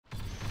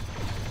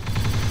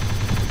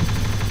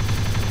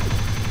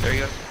There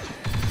you go.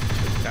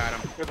 Got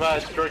him. Goodbye,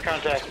 droid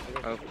contact.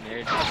 Oh,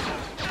 there.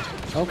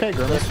 Okay,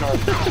 Grimace.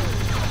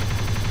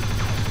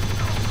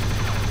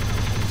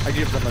 I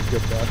give them a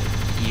good death.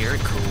 You're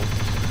cool.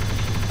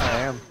 I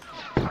am.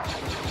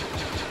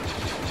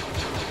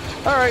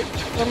 Alright,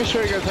 let me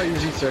show you guys how you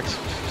use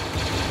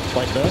E6.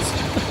 Like this?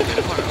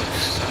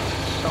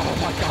 Oh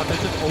my god,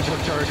 that's just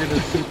overcharging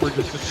and super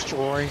just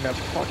destroying that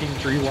fucking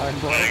tree line,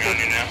 bro.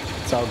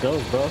 That's how it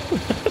goes, bro.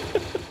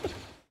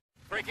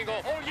 Breaking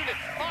all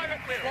units, fire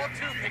at will.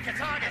 1-2, pick your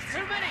targets.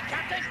 Too many,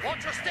 Captain.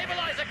 Watch your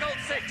stabilizer, Gold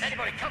 6.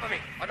 Anybody cover me.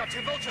 I got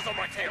 2 vultures on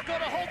my tail. You've got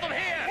to hold them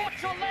here.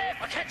 Watch your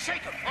left. I can't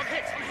shake them. I'm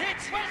hit.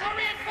 Where's our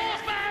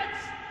reinforcements?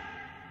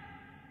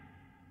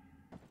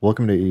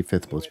 Welcome to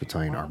 85th Blitz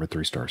Battalion Arma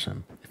 3-Star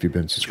Sim. If you've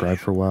been subscribed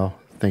for a while,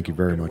 thank you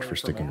very much for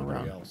sticking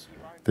around.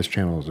 This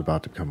channel is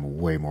about to become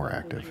way more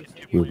active.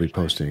 We will be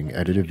posting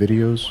edited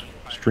videos,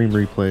 stream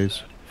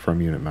replays from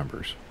unit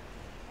members.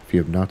 If you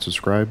have not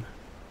subscribed,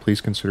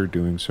 please consider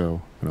doing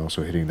so and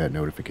also hitting that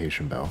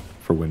notification bell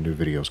for when new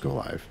videos go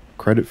live.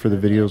 Credit for the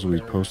videos will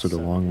be posted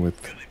along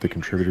with the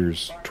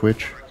contributors'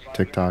 Twitch,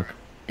 TikTok,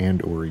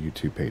 and or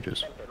YouTube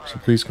pages. So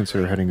please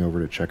consider heading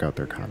over to check out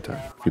their content.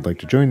 If you'd like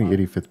to join the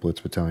 85th Blitz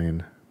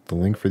Battalion, the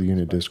link for the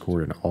unit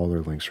Discord and all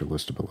their links are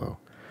listed below.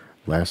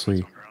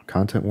 Lastly,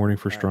 content warning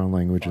for strong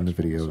language in the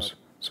videos,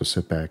 so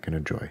sit back and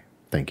enjoy.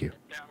 Thank you.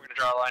 Yeah, we're gonna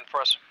draw a line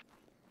for us.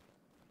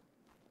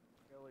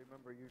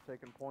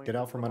 Get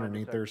out from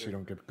underneath there so you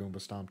don't get Goomba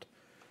stomped.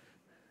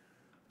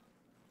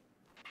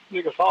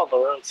 You can follow the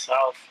road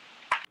south.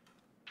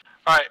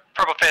 Alright,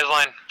 purple phase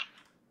line.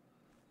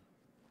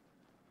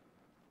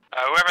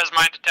 Whoever has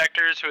mine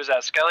detectors, who is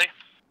that, Skelly?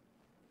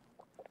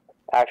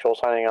 Actual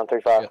signing on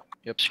 3-5.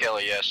 Yep,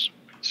 Skelly, yes.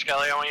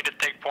 Skelly, I want you to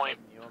take point.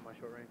 You on my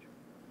short range?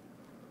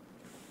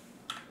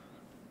 I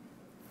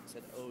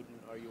said Odin,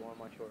 are you on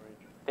my short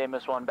range?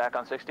 Damus 1 back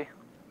on 60.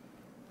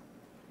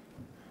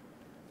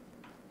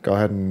 Go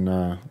ahead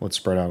and let's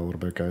spread out a little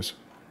bit, guys.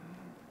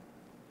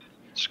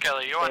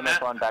 Skelly, you on that?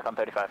 Damus 1 back on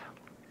 35.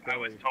 I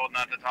was told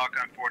not to talk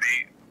on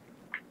 48.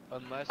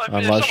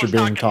 Unless you're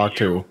being talked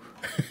to.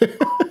 Jesus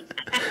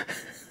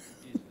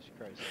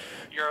Christ.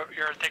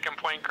 You're taking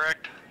point,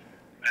 correct?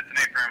 That's an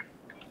affirm.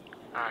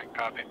 Alright,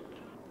 copy.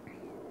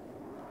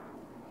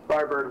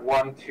 Firebird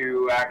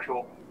 1-2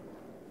 actual.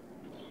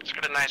 Let's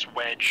get a nice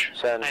wedge.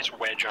 Send. Nice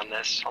wedge on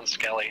this, on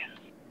Skelly.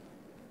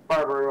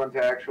 Firebird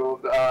 1-2 actual.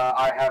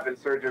 I have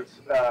insurgents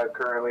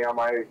currently on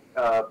my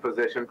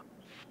position.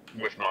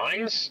 With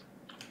mines?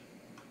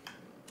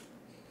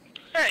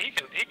 Yeah,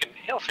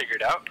 he'll figure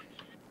it out.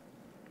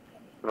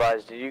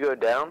 Advise, did you go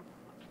down?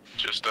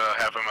 Just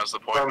have him as the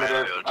point man.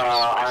 Affirmative. The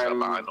other two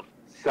behind I'm him.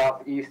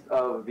 southeast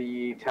of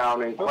the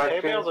town in Those hay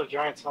question, bales are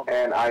giant snowballs.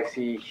 and I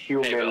see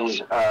human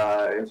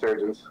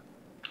insurgents.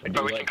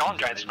 But we can call them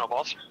giant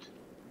snowballs.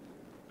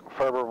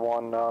 Ferber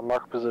 1,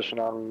 mark position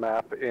on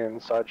map in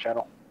side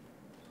channel.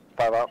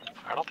 5 out.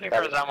 I don't think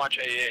there's that much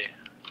AA.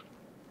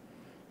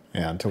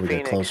 Yeah, until we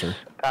Phoenix, get closer.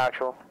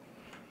 actual.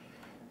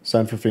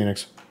 Send for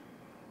Phoenix.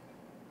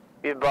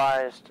 Be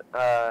advised,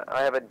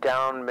 I have a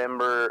down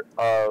member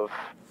of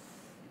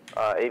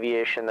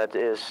aviation that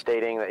is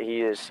stating that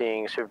he is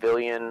seeing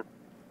civilian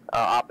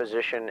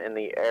opposition in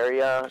the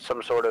area,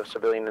 some sort of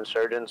civilian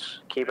insurgents.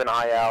 Keep an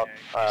eye out.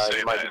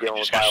 You might be dealing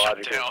with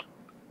biologicals.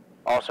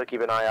 Also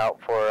keep an eye out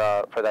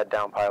for that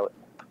down pilot.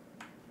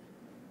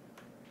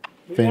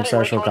 Phoenix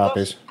actual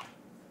copies.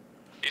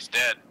 He's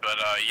dead, but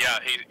yeah,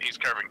 he's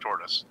curving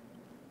toward us.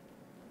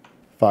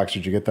 Fox,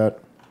 did you get that?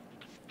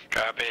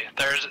 Copy.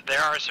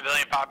 There are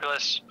civilian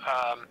populace.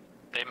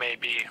 They may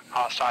be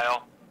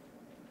hostile.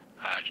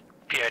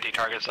 PID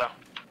targets though.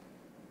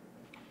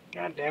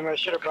 God damn it, I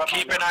should have brought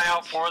Keep my an eye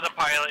out for the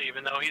pilot,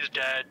 even though he's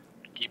dead.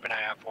 Keep an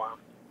eye out for him.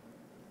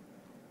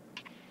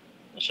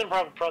 I should have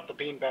probably brought the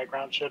bean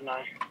background, shouldn't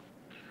I?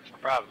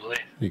 Probably.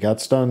 You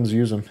got stuns,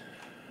 use them.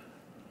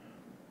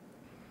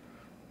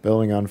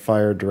 Building on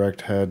fire,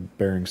 direct head,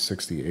 bearing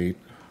 68.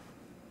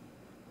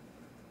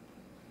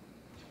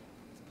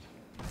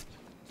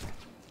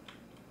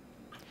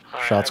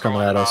 Shots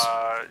coming at us.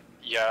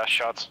 Yeah,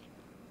 shots.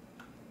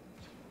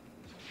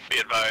 Be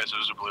advised,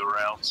 those are blue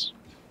rounds.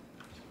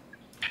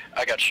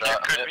 I got shot.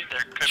 There could be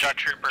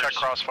troopers. Check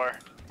crossfire.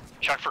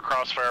 Check for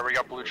crossfire. We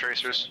got blue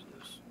tracers.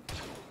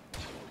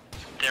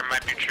 There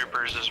might be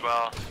troopers as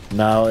well.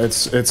 No,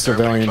 it's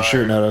civilians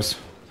shooting at us.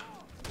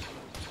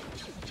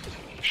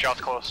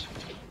 Shots close.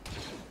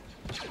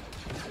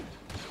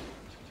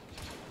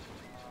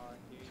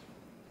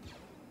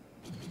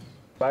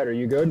 Spider,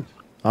 you good?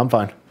 I'm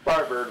fine.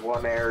 Firebird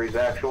 1 Aries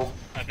actual.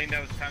 I think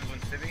that was times one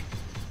civvy.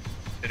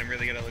 Didn't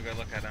really get a good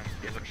look at him.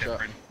 He looked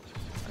different.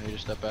 I need to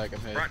step back. I'm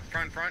hit.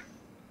 Front.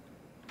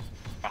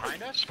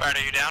 Behind us? Spider,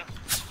 you down?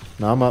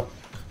 No, I'm up.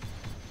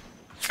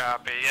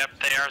 Copy. Yep,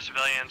 they are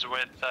civilians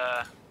with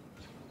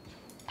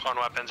clone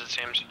weapons, it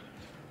seems.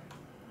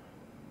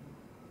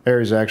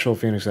 Aries actual,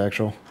 Phoenix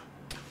actual.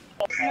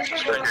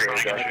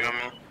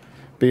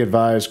 Be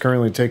advised,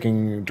 currently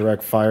taking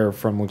direct fire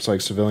from looks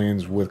like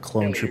civilians with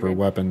clone trooper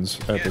weapons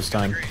at this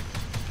time.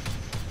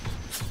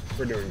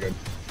 We're doing good.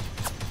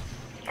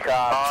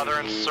 Copy.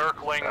 They're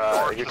encircling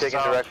north. If you're taking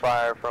direct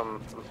fire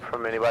from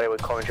anybody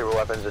with Coleman Trooper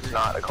weapons, it's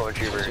not a Coleman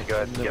Trooper. Go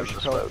ahead and give them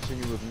the smoke.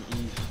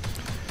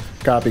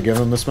 Copy, give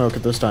them the smoke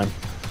at this time.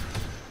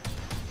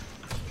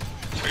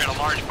 We got a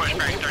large push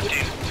bearing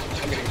 13.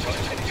 I'm getting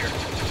hit here.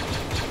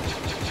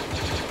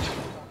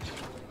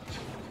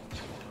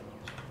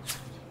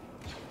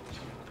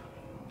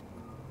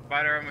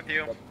 Spider, I'm with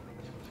you.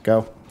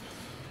 Go.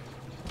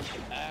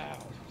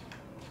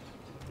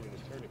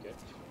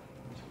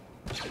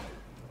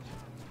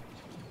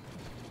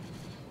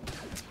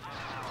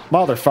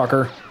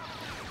 Motherfucker.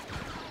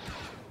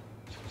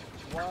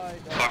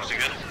 Foxy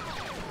good.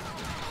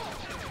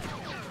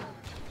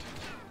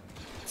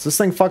 Is this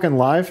thing fucking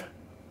live?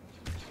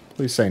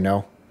 Please say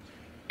no.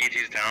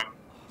 ET's down.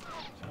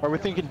 Are we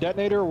thinking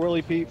detonator or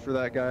Willie Pete for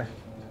that guy?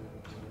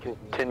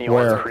 Continue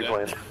Where? on the free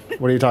plane.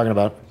 What are you talking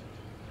about?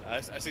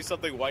 I see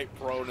something white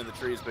prone in the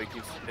trees, but it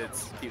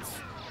keeps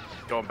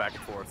going back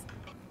and forth.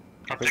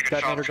 I'm taking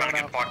shots, trying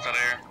to get blocks out of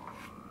here.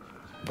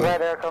 Right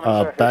there,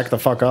 coming Back the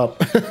fuck up.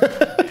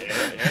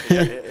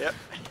 Yep.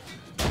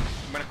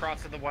 I'm gonna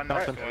cross to the one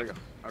next Nothing. to There we us.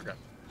 go. Okay.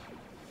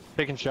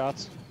 Taking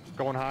shots.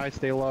 Going high,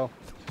 stay low.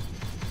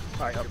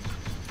 Alright. Yep.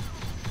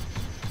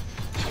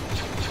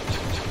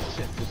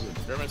 Shit,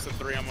 German's in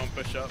 3, I'm gonna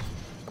push up.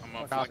 I'm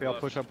gonna Copy, I'll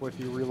push up with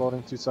you.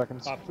 Reloading 2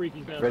 seconds.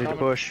 Ready to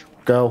push.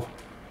 Go.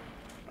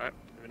 Alright.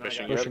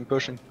 Pushing.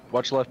 Pushing.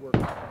 Watch left.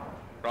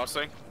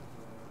 Crossing.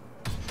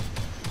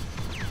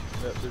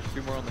 Yeah, there's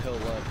 2 more on the hill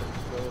left.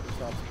 Go over the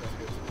top and try and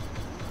get.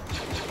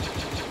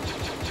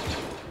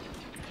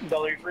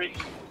 Belly free.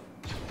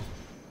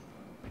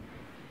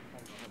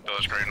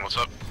 Billy's green, what's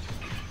up?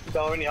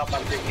 Belly, we need help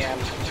on free cam.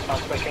 I'll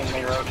click in the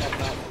main road. Check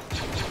it out.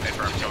 Hey,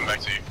 firm, coming back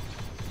to you.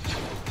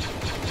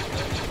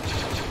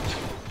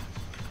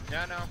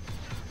 Yeah, no.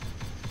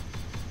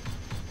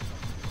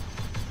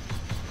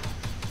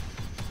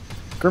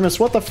 Grimace,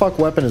 what the fuck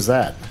weapon is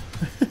that?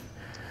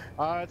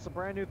 It's a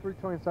brand new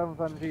 327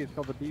 MG. It's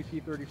called the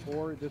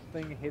DC-34. This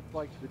thing hits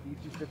like the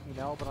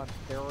DC-15L, but on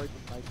steroids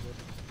and nitrous.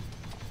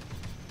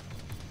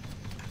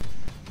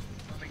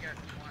 Let me guess,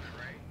 you want it,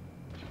 right?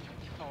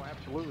 Oh,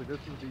 absolutely. This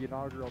is the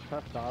inaugural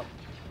test stop.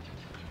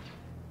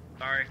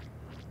 Sorry.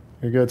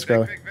 You're good,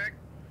 Scully. Vic.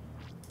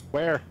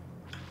 Where?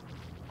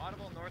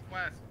 Audible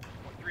northwest.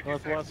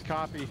 326. Northwest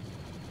copy.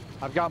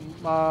 I've got,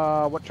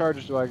 what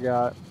charges do I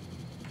got?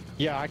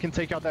 Yeah, I can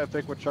take out that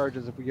Vic with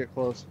charges if we get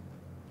close.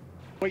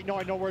 Wait, no,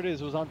 I know where it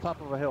is. It was on top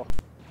of a hill.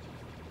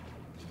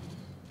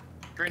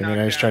 Give me an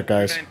ace check,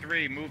 guys.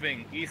 393,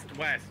 moving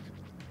east-west.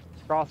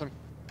 Crossing.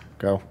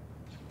 Go.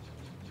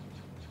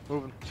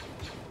 Moving.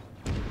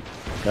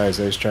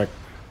 Guys, ace check.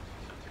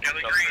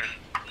 Kelly green.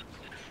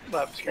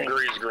 Left screen.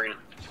 Green's green.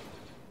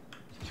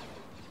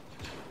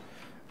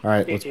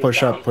 Alright, let's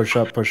push up, push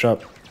up, push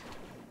up.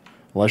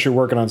 Unless you're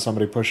working on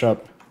somebody, push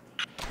up.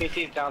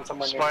 PT's down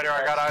somewhere near. Spider,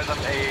 I got eyes on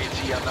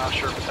AAT. I'm not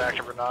sure if it's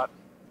active or not.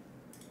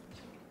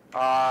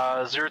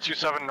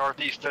 027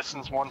 northeast,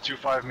 distance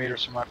 125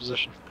 meters from my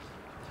position.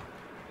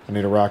 I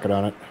need a rocket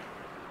on it.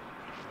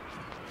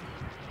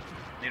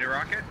 Need a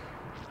rocket?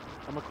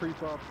 I'm gonna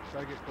creep up,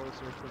 try to get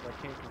closer, because I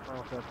can't confirm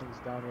if that thing's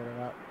down yet or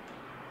not.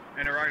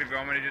 And a rocket, go.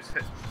 I'm gonna just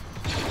hit.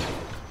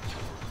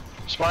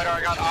 Spider,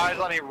 I got eyes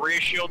on a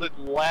ray-shielded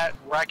lat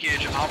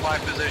wreckage on my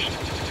position.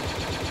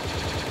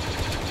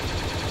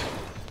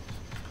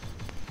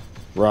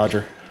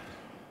 Roger.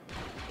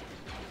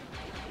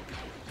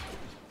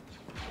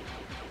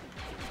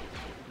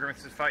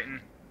 Grimace is fighting.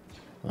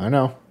 I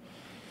know.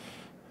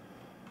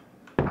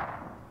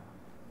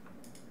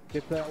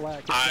 Get that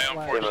lat, get I that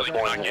lat. unfortunately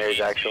cannot get A's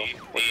actual.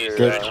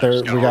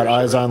 We got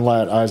eyes on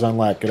lat, eyes on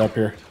lat. Get up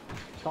here.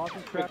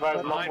 Talking crap Advise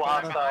about multiple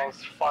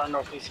hostiles far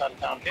northeast side of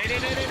town.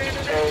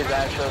 A's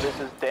actual, this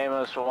is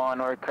Deimos 1.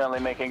 We're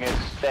currently making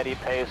a steady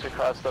pace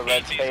across the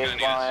red ET's gonna phase need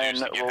to line.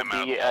 seriously get We'll him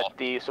out of be the at wall.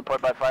 the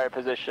support by fire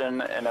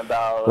position in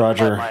about 5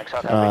 Roger. mics.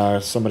 How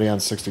copy? Somebody on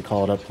 60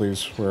 call it up,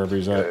 please, wherever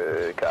he's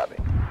at. Copy.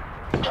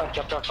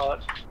 Jumped off call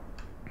it.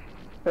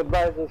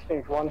 Advise this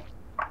Phoenix 1.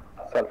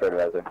 Center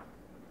advisor.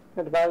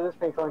 Advise this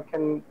Phoenix 1.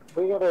 Can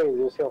we get a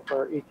Zeus heal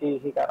for ET?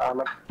 He got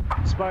armored.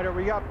 Spider,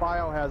 we got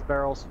biohaz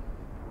barrels.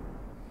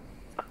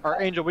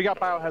 Or Angel, we got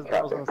biohaz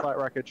barrels on the slight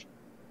wreckage.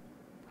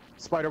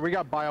 Spider, we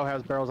got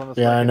biohaz barrels on this.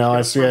 Yeah, I know,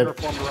 I see it.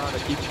 Formed around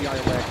it, keep GI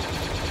away.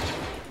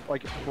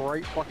 Like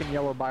bright fucking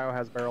yellow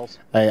biohaz barrels.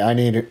 Hey, I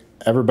need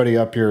everybody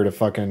up here to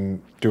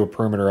fucking do a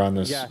perimeter on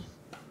this. Yeah.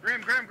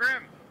 Grim.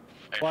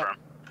 Hey, What? firm.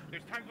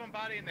 There's times 1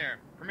 body in there.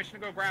 Permission to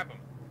go grab him.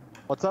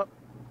 What's up?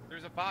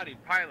 There's a body,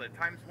 pilot,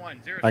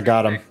 ×1, 0. I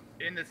got him.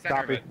 In the center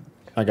Copy. of it.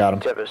 I got him.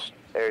 Tempest.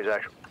 Aries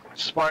actual.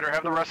 Spider,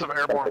 have the rest of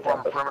airborne form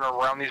a perimeter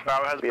around these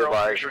biohazard Be barrels.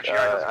 Make advised, sure GI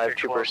doesn't I have get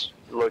troopers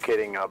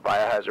locating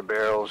biohazard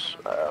barrels.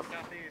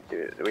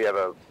 Do we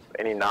have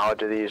any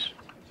knowledge of these?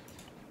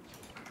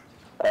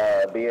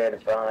 Be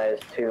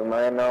advised, to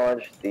my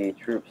knowledge, the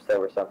troops that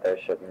were sent there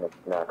shouldn't have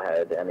not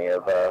had any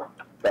of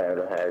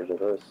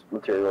hazardous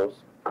materials.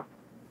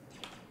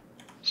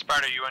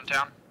 Spider, you in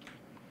town?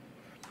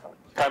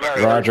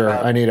 Roger,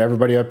 I need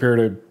everybody up here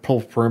to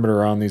pull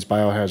perimeter on these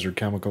biohazard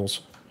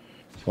chemicals.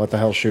 What the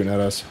hell's shooting at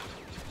us?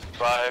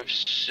 5,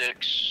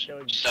 6,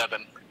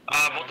 7.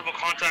 Multiple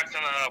contacts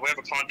and we have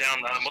a con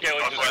down. Multiple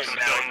contacts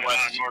down north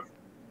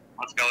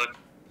on Skeleton.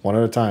 One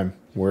at a time.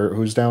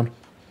 Who's down?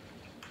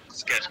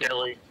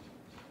 Skelly.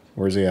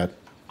 Where's he at?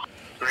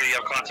 3, you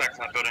have contacts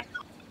in that building.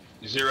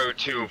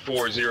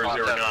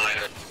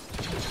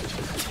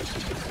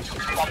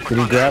 024009. Can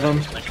you grab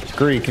him?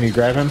 Gree, can you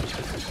grab him?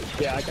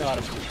 Yeah, I got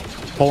him.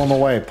 Pull him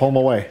away. Pull him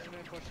away.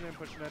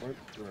 Pushing in.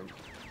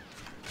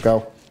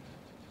 Go.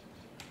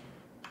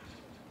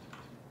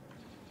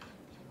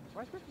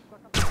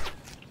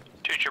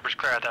 Two troopers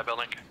clear out that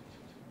building.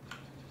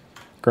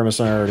 Grimace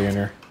and I are already in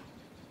here.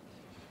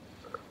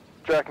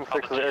 Tracking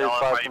 6 is Area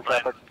 5 from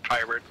traffic.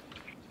 Firebird.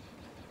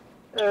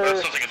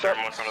 There's something in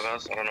thermal in front of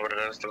us. I don't know what it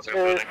is. There's like a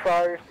Area building.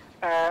 5.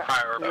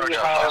 Firebird. You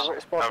have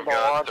responsible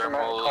large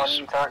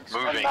amount of contacts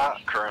moving in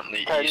that.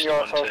 currently And east you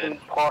also 110.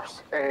 can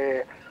pass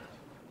a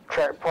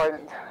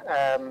checkpoint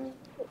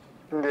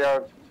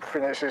near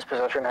Phoenix's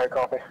position. How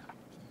copy?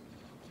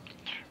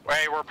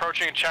 Wait, we're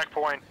approaching a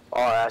checkpoint.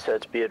 All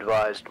assets be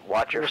advised.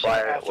 Watch your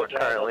fire. We're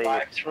currently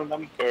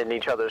in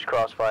each other's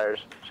crossfires,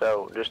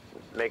 so just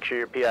make sure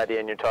your PID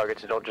and your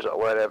targets don't just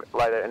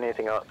light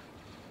anything up.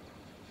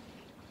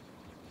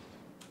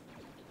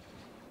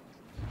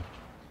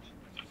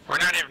 We're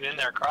not even in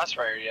their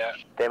crossfire yet.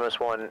 Deimos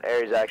 1,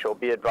 Ares actual.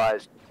 Be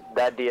advised.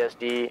 That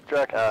DSD is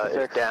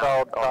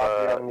down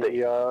on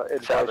the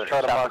advise try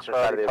to mark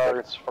priority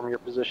targets from your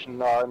position in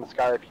the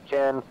sky if you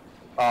can.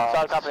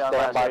 Stand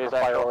by for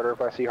fire order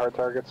if I see hard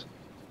targets.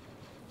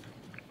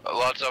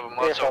 Lots of them,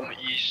 lots of them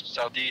east,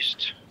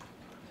 southeast.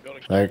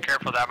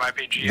 Careful, that might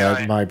be GI.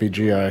 That might be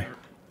GI. I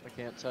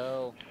can't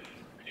tell.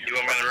 You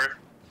want me on the roof?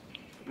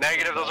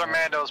 Negative, those are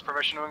Mandos.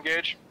 Permission to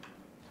engage?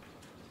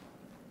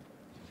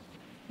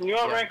 You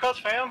want rank us,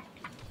 fam?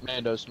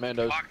 Mandos.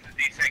 Box is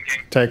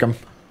desinking. Take him.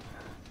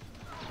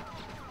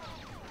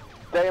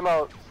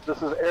 Deimos, this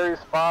is Ares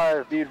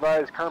 5. Be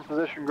advised, current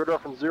position, good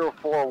reference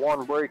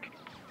 041, break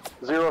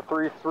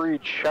 033,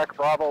 check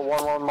Bravo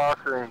 11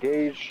 marker,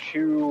 engage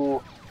to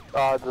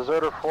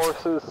deserter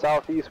forces,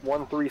 southeast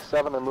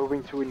 137, and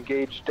moving to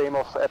engage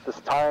Deimos at this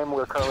time.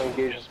 We're currently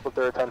engaged to split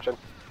their attention.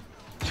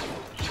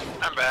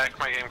 I'm back.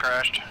 My game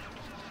crashed.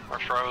 Or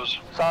froze.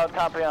 Solid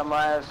copy on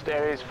last,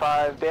 Ares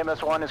 5.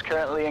 Deimos 1 is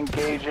currently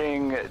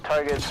engaging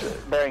targets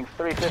bearing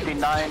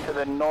 359 to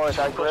the north.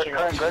 Our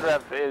current grid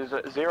rep is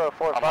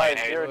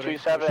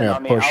 045027 Yeah,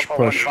 on the push, Alpha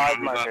push.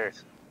 15 marker.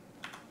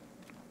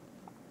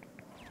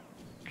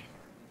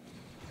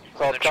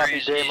 Solid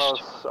copy,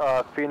 Deimos.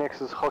 Phoenix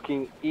is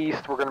hooking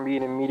east. We're going to be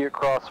in immediate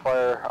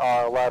crossfire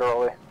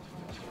laterally.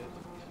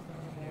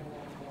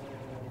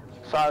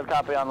 Solid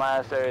copy on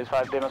last, Ares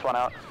 5. Deimos 1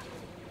 out.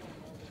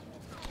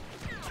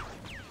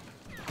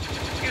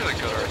 He's a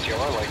good RTO, I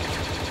like it.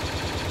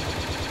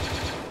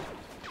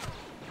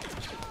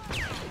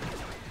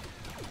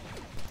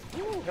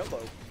 Ooh, hello.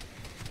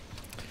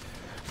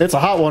 It's a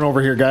hot one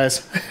over here,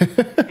 guys.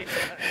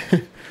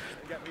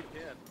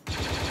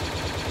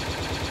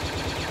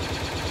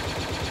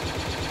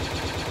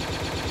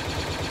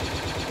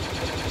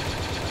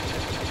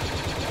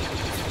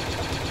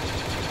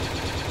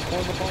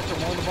 More in the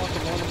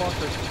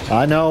bunker.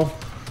 I know.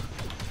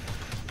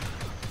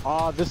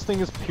 This thing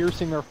is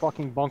piercing their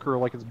fucking bunker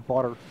like it's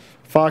butter.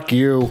 Fuck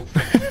you. We might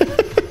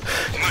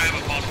have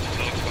a possible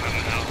build behind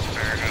the house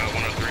there,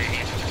 103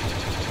 east.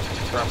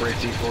 Proper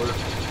AT4.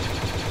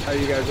 How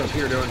you guys up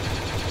here doing?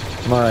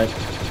 I'm alright.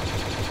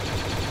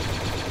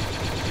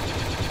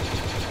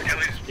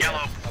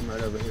 Yellow. I'm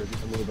right over here,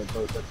 just a little bit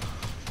closer.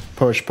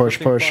 Push.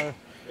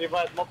 We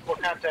advise multiple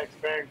contacts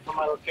bearing from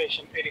my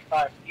location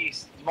 85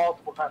 east.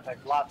 Multiple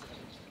contacts, lots of them.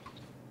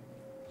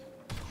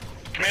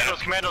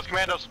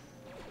 Commandos.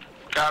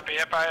 Copy.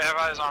 Yep, I have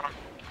eyes on them.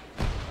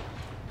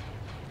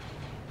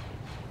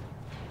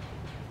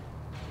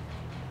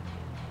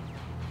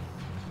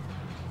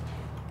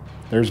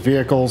 There's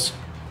vehicles.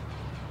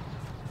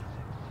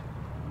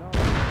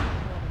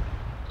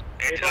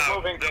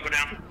 Moving. They'll go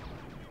down.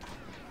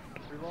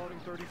 Reloading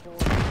 34.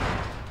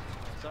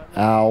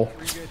 Ow.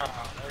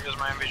 There goes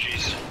my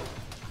MVGs.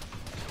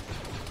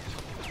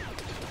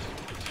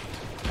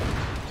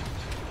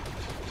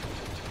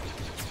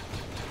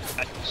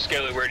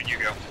 Scaly, where did you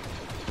go?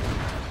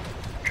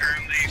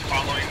 Currently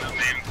following the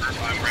main group.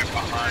 I'm right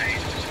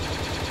behind.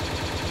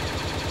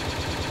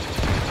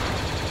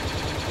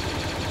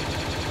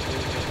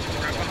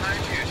 Right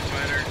behind you,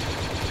 Spider.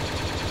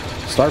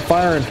 Start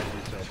firing.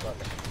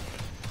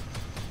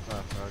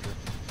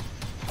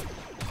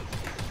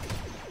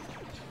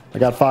 I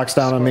got Fox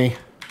down on me.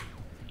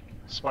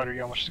 Spider,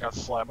 you almost just got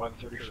slapped by the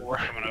 34.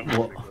 Coming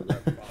over.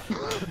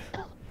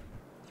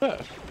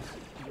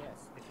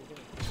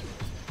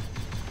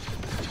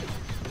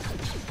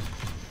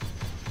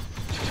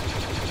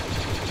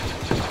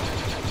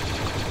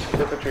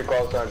 Infantry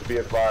call signs, be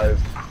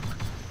advised.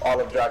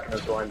 Olive Jackin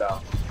is going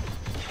down.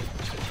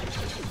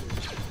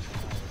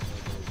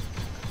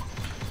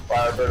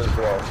 Firebird as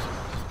well.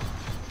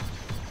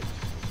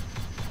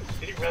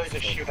 Did he really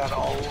just shoot out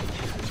all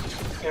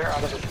air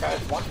out of the sky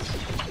at once?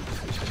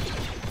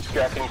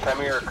 Jack, can you tell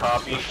me your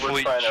copy?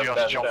 We're trying to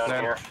best down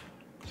here.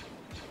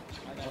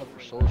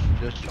 Source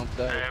just jumped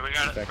out. Alright, we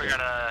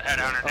gotta head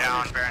on and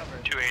down, Baron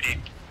 280.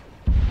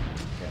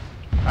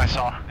 I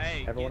saw.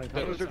 Hey, everyone in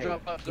cover. Those are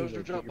drop pods. Those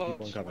are drop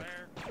pods.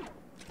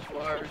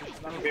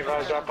 Be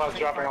advised, drop pods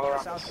dropping all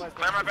around.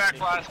 Clear my back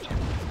blast.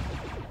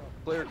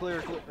 Clear,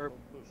 clear, clear.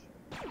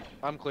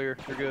 I'm clear.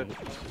 You're good.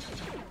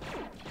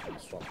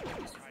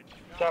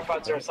 Drop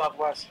pods are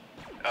southwest.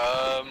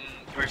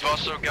 We've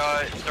also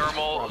got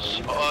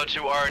thermals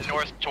to our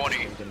north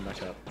 20.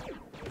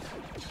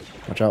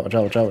 Watch out, watch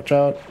out, watch out, watch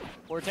out.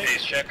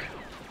 Base check.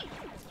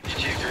 ET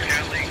green,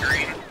 Hadley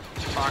green,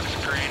 Fox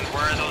green.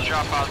 Where are those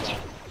drop pods?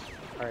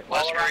 Alright.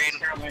 West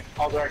green.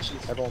 All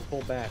directions. Everyone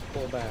pull back a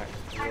little bit,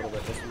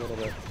 just a little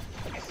bit.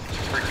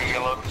 Freaking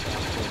yellow.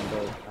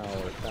 Window,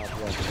 our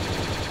southwest,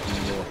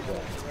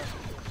 northwest.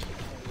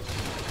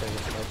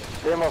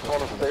 Demos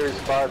 1 of Series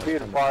 5, be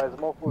advised,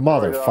 multiple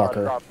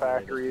Motherfucker. drop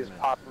factories,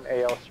 popping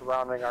AO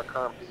surrounding our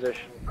current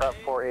position. Prep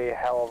for a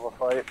hell of a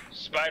fight.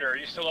 Spider, are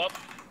you still up?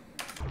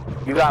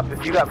 If you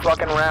got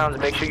fucking rounds,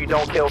 make sure you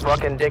don't kill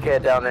fucking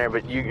dickhead down there,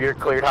 but you're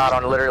cleared hot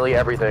on literally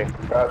everything.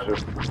 Gotcha.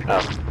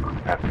 Awesome.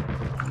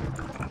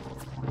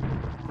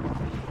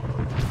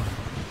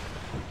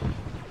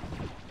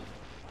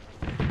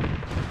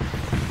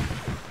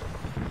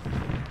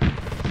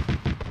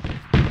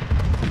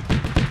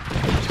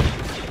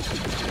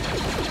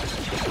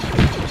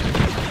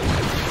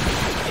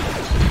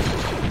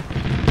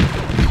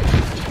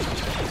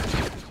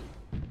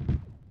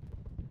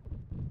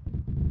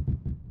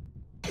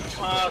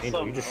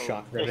 You just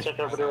shot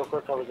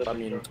Griffith. I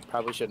mean,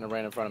 probably shouldn't have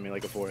ran in front of me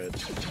like a forehead.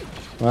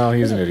 Well,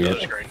 he's an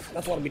idiot.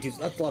 That's a lot of B2s.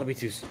 That's a lot of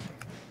B2s.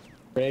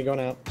 Ray going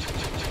out.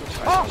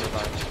 Oh!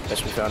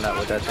 Guess we found out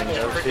what that thing does.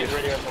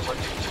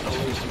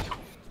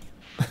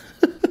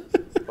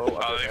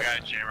 Oh, they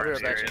got jammer.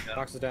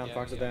 Fox is down,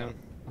 Fox is down.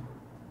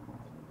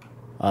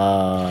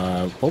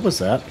 What was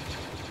that?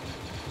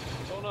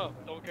 Don't know,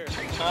 don't care.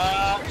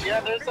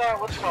 Yeah, there's,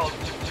 what's it called?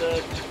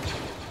 The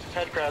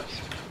head crabs.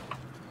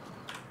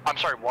 I'm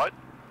sorry, what?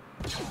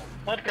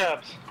 Head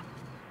crabs.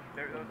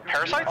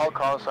 Parasites? All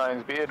call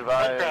signs, be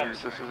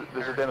advised.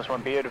 This is Dennis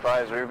 1, be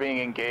advised. We're being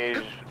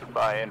engaged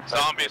by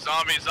Zombies,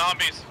 zombies,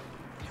 zombies.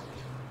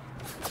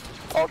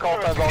 All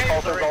call signs, all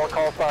call signs, all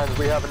call signs.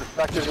 We have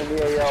infected in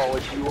the AO.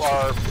 If you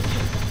are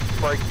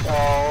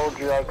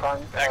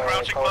that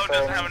crouching low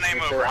doesn't have a name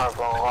over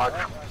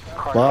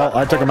it. Well,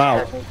 I took him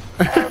out.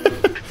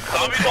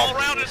 Zombies all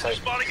around us, they're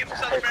spawning in the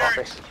southern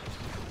barracks.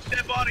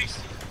 Dead bodies.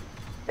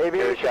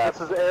 Aviation,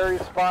 this is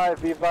Ares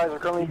 5. Be advised, we're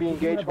currently being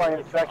engaged by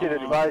infected.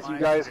 Advise you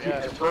guys keep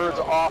your birds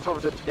off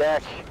of the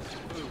deck.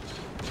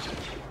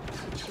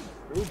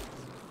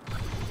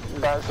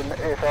 That's an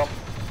AFL.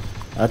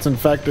 That's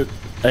infected.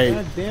 Hey.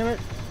 God damn it.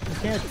 I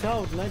can't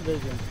tell with night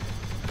vision.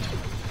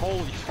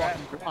 Holy fuck,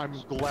 I'm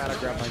glad I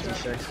grabbed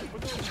 96.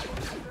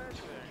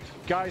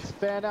 Guys,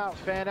 fan out,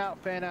 fan out,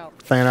 fan out.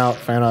 Fan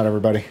out,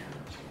 everybody.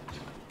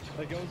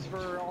 That goes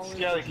for all of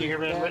Yeah, can you hear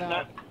me written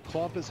up?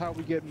 Clump is how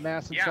we get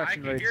mass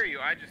infection rates. I can hear you,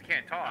 I just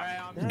can't talk.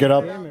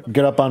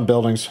 Get up on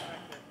buildings.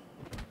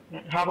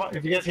 How about,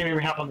 if you guys can hear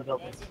me, hop on the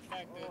buildings.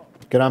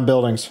 Get on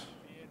buildings.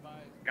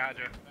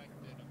 Gotcha.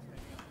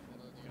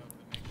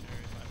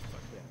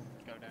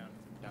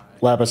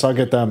 Lapis, I'll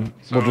get them.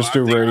 We'll just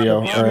do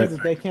radio. Alright.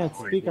 They can't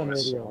speak on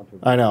radio.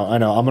 I know. I'm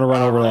gonna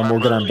run over them.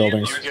 We'll get on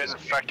buildings. You get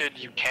infected,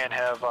 you can't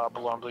have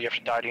belong, you have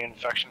to die to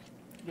infection.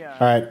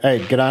 Alright,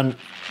 hey, get on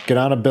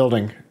a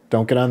building.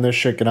 Don't get on this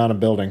shit, get on a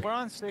building. We're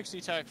on 60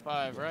 Tech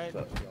 5, right?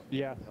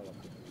 Yeah.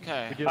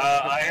 Okay.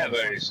 I have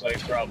a slight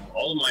problem.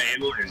 All of my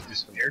ammo has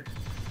disappeared.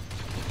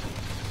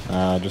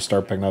 Just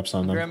start picking up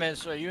some of them.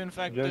 Grimace, are you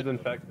infected? Jen's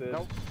infected.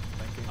 Nope.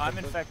 I'm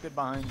infected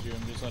behind you,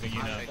 I'm just letting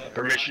you know.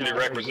 Permission to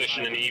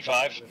requisition an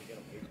E5?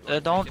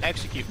 Don't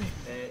execute me.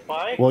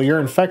 Why? Well, you're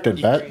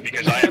infected, Bet.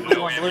 Because I have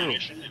no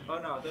ammunition.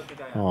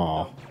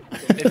 Aw.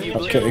 If you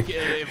Okay.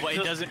 if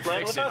it doesn't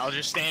fix it, I'll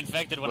just stay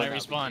infected when I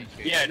respawn.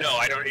 Yeah, no,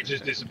 I don't. It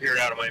just disappeared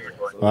out of my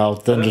inventory. Well,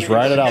 then just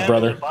ride it out,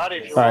 brother.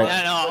 Alright.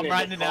 Yeah, no, I'm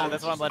riding it out.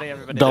 That's why I'm letting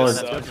everybody Dollar,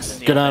 know.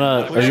 get on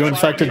a... Are you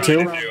infected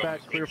too?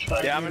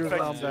 Yeah, I'm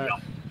infected.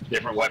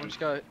 Different weapons.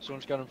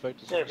 Someone's got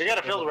infected. Yeah, if you got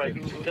a field right,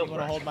 I'm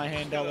gonna hold my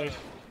hand, Dollar.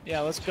 Yeah,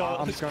 let's go.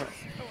 Let's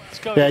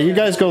go. Yeah, you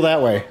guys go that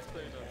way.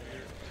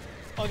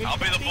 I'll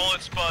be the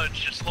bullet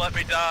sponge, just let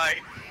me die.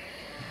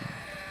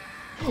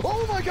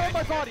 Oh my god,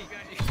 my body!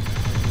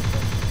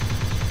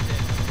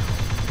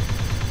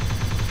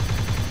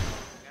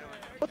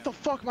 What the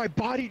fuck? My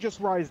body just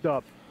rised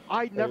up.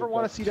 I never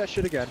want to see that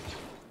shit again.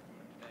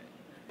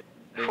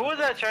 Who was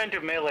that trying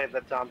to melee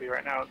that zombie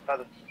right now by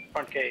the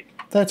front gate?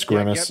 That's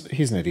Grimace.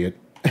 He's an idiot.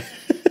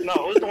 No,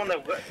 who's the one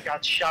that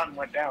got shot and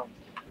went down?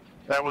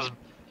 That was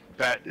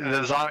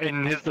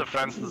in his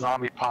defense, the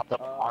zombie popped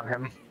up on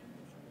him.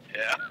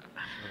 Yeah.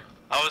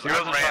 I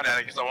ran at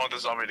it because I want the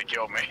zombie to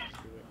kill me.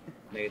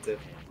 Negative.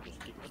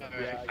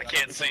 I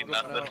can't see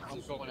nothing.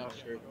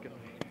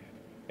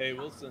 Hey,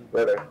 Wilson.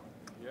 Where there?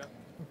 Yeah.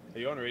 Are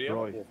you on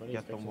radio?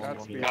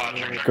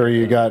 Gary,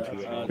 you got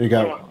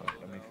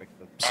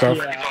stuff?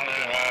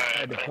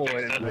 tried to pull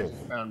it and I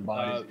found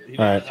bodies.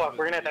 Alright. Fuck,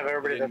 we're gonna have to have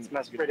everybody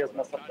that's radio's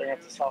messed up there.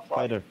 It's a soft lock.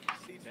 Fighter.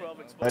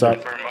 What's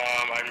up?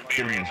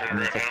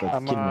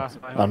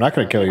 I'm not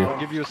gonna kill you. I'll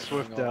give you a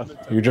swift death.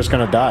 You're just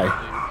gonna die.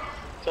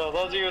 So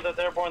those of you that's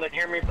airborne that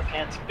hear me but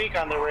can't speak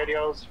on their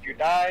radios, if you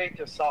die,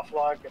 just soft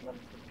log and then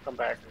come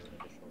back.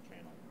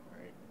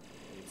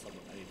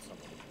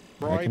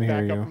 Roy, can hear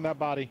back up you. from that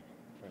body.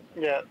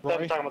 Yeah, Roy,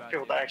 I'm talking about the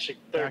people that actually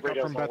their back up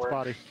radios from don't Bet's work.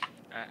 body.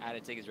 I had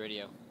to take his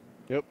radio.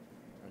 Yep.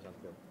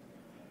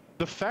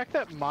 The fact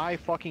that my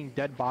fucking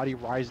dead body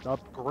rised up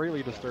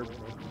greatly disturbs me.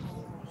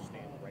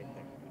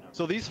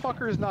 So these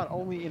fuckers not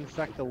only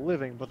infect the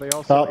living, but they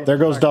also. Oh, there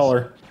goes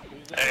Dollar.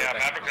 Hey,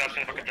 Maverick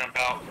Justin, if we could jump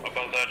out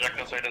above the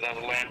ejecto so he doesn't have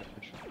to land.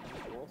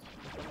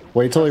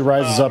 Wait till he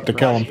rises up to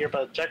kill him. Here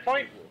by the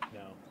checkpoint?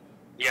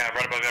 Yeah,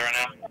 right above it right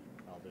now.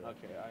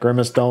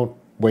 Grimace, don't.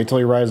 Wait till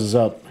he rises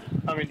up.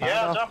 I mean,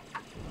 yeah, jump.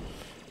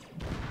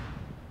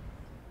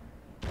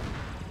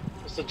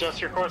 Just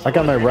adjust your course. I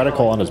got my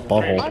reticle on his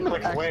butthole. I'm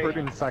an expert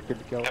infected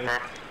killer.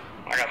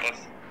 I got this.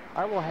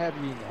 I will have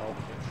you know.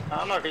 I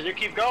don't know, because you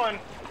keep going.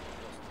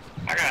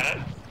 I got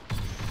it.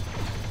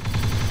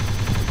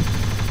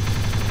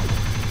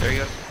 There you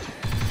go.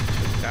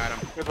 Got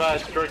him. Goodbye,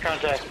 droid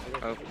contact.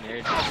 Oh, there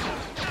you go.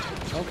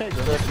 Okay,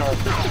 good.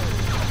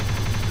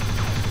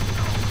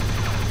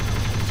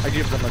 I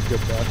give them a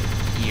good death.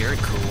 You're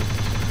cool.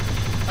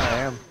 I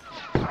am.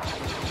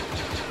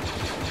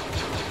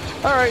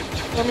 Alright,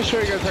 let me show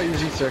you guys how to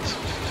use E6.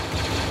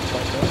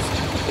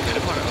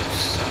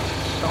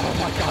 Oh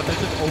my god, that's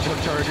just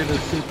overcharging a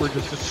super,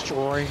 just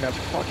destroying that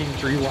fucking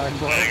tree line,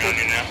 bro.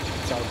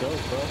 That's how it goes,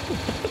 bro.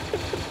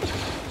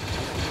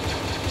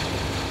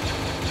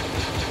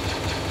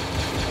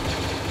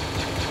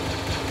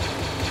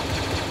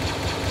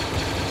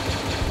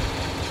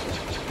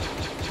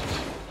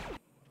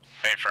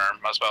 Hey, firm.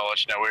 Might as well let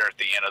you know we're at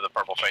the end of the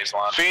purple phase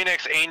line.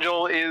 Phoenix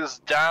Angel is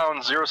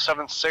down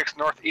 076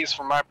 northeast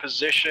from my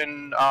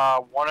position.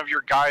 One of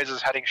your guys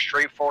is heading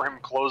straight for him,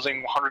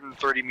 closing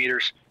 130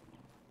 meters.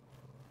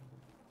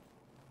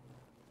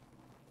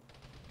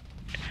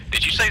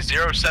 Did you say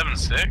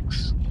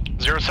 076?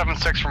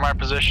 076 from my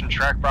position,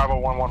 track Bravo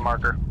 11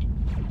 marker.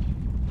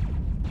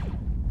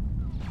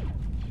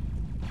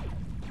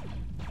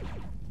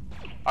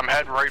 I'm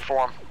heading right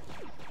for him.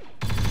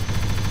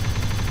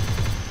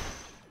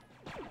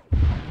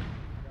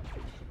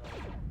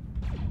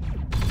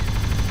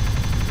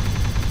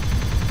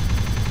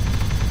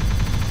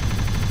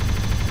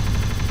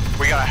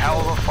 We got a hell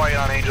of a fight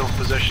on Angel's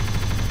position.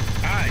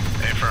 Hi.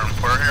 Hey, firm.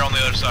 We're here on the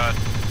other side,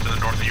 to the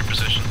north of your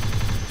position.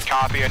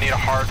 Copy, I need a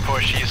hard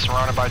push. He's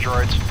surrounded by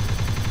droids.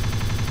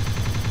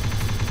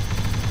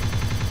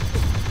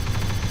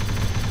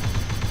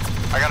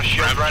 I got a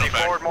shield ready.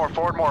 Forward more,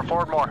 forward more,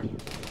 forward more.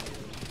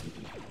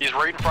 He's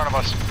right in front of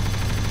us.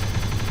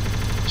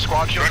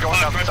 Squad shield's going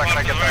down the second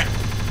I get there.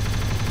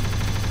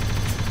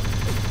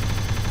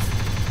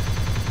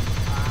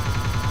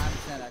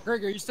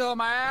 Greg, are you still on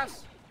my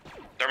ass?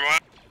 Never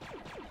mind.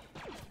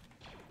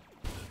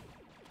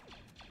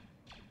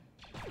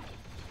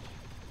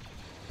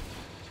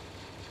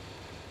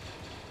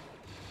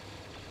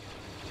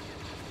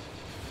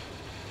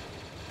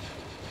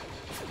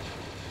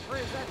 Where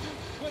is that you?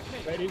 With me.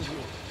 That is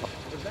you.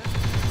 Where's that?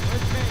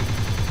 With me.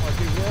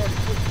 Okay, we're already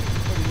pushing.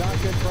 But he's not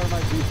good in front of my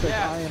V6.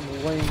 Yes. I am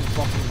laying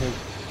fucking his.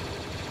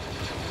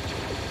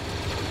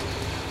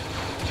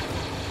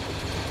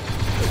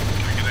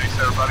 Good day,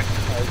 everybody.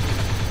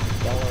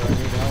 Dollar, I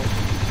need help.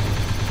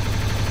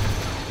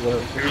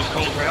 Who's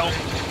cold for help?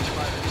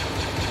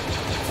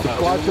 The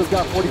squad still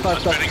got 45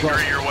 seconds Spinning left.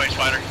 through your way,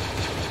 Spider.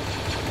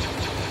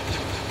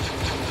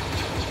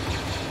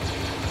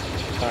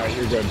 Alright,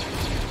 you're good.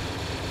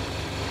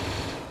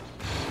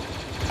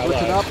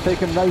 Switching up,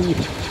 taking naive.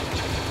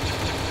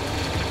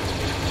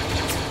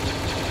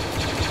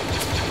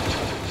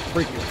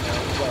 Freaking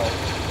well.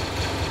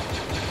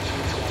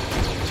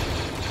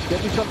 Get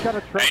me some kind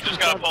of truck. Hey, just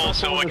got a pulse,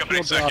 so wake up in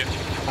a second.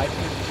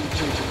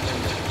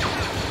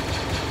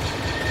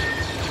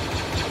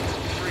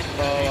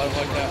 Oh, I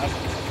like that.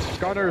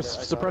 Gunners,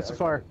 suppress the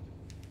fire.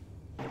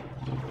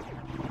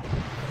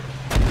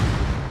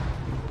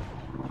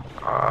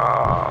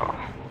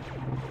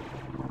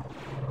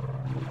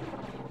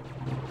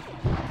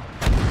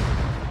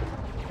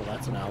 Well,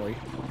 that's an alley.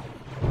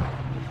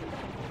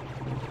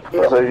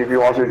 So if you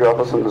want to drop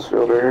us in this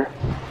field right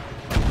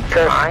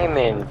here. I'm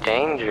in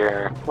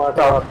danger. Lock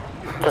out.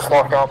 Just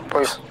lock out,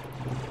 please.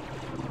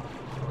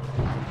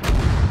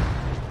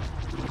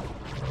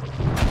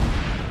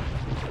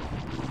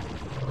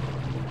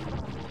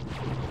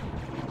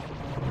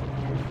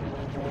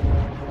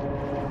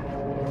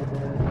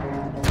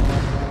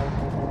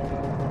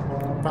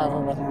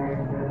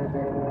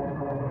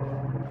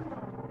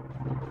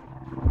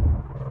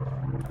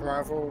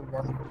 Bravo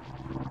 1.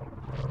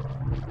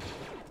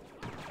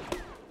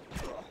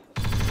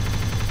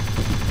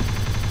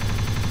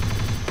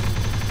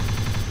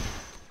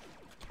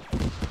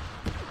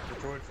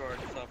 Droid forward,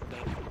 just off of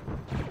that.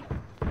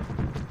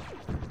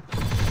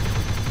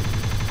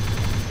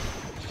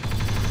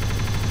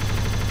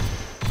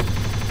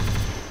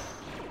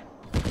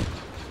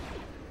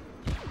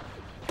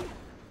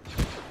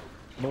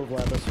 Move,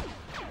 Levis.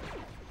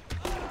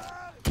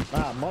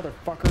 Ah,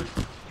 motherfucker.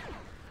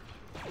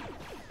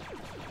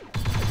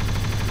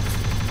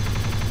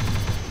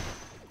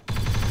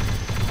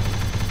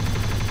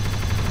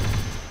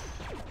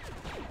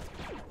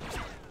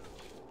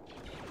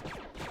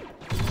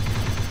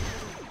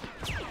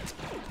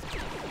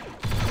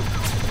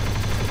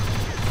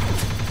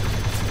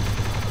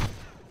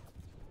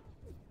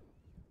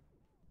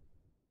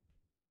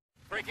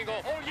 Breaking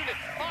all units,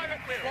 fire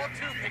at will. Wall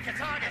 2, pick your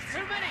targets.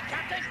 Too many,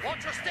 Captain.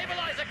 Watch your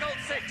stabilizer, Gold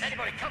 6.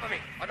 Anybody cover me.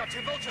 I got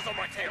 2 vultures on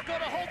my tail.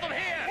 Gotta hold them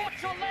here.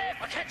 Watch your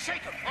left. I can't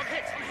shake them. I'm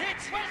hit. I'm hit.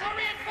 Where's the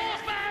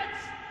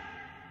reinforcements?